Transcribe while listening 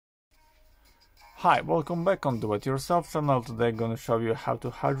Hi, welcome back on Do It Yourself channel. Today I'm gonna show you how to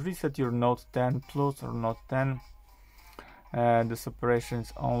hard reset your Note 10 Plus or Note 10. This operation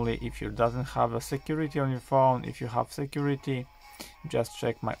is only if you doesn't have a security on your phone. If you have security, just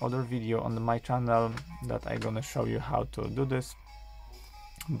check my other video on my channel that I'm gonna show you how to do this.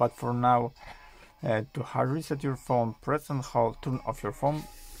 But for now, to hard reset your phone, press and hold, turn off your phone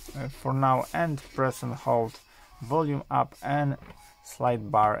for now, and press and hold volume up and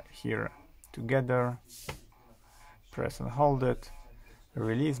slide bar here together. Press and hold it,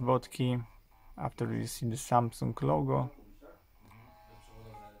 release both key. After you see the Samsung logo,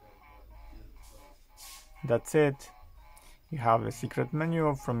 that's it. You have a secret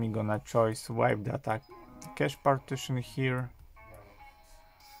menu. From you gonna choose wipe data cache partition here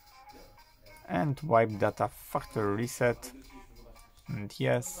and wipe data factory reset, and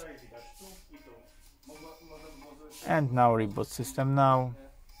yes, and now reboot system. Now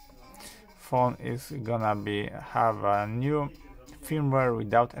phone is gonna have a new firmware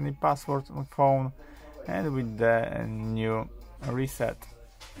without any password on phone and with the new reset.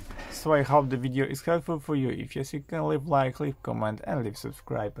 So I hope the video is helpful for you. If yes, you can leave like, leave comment and leave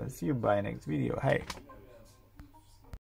subscribe, and see you by next video. Hey!